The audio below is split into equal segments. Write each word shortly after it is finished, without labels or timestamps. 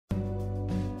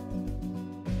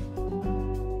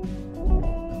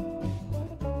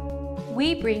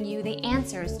we bring you the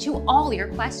answers to all your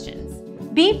questions.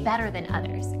 Be better than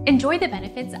others. Enjoy the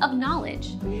benefits of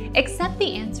knowledge. Accept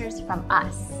the answers from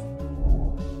us.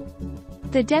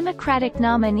 The Democratic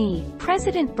nominee,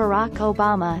 President Barack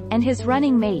Obama, and his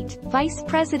running mate, Vice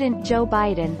President Joe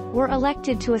Biden, were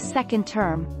elected to a second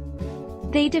term.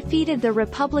 They defeated the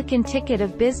Republican ticket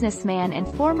of businessman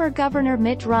and former Governor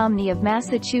Mitt Romney of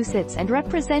Massachusetts and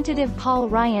Representative Paul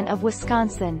Ryan of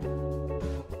Wisconsin.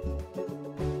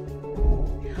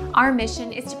 Our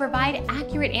mission is to provide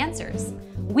accurate answers.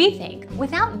 We think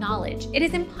without knowledge, it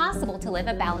is impossible to live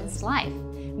a balanced life.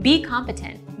 Be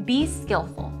competent, be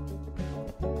skillful.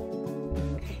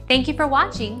 Thank you for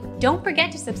watching. Don't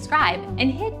forget to subscribe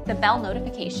and hit the bell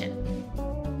notification.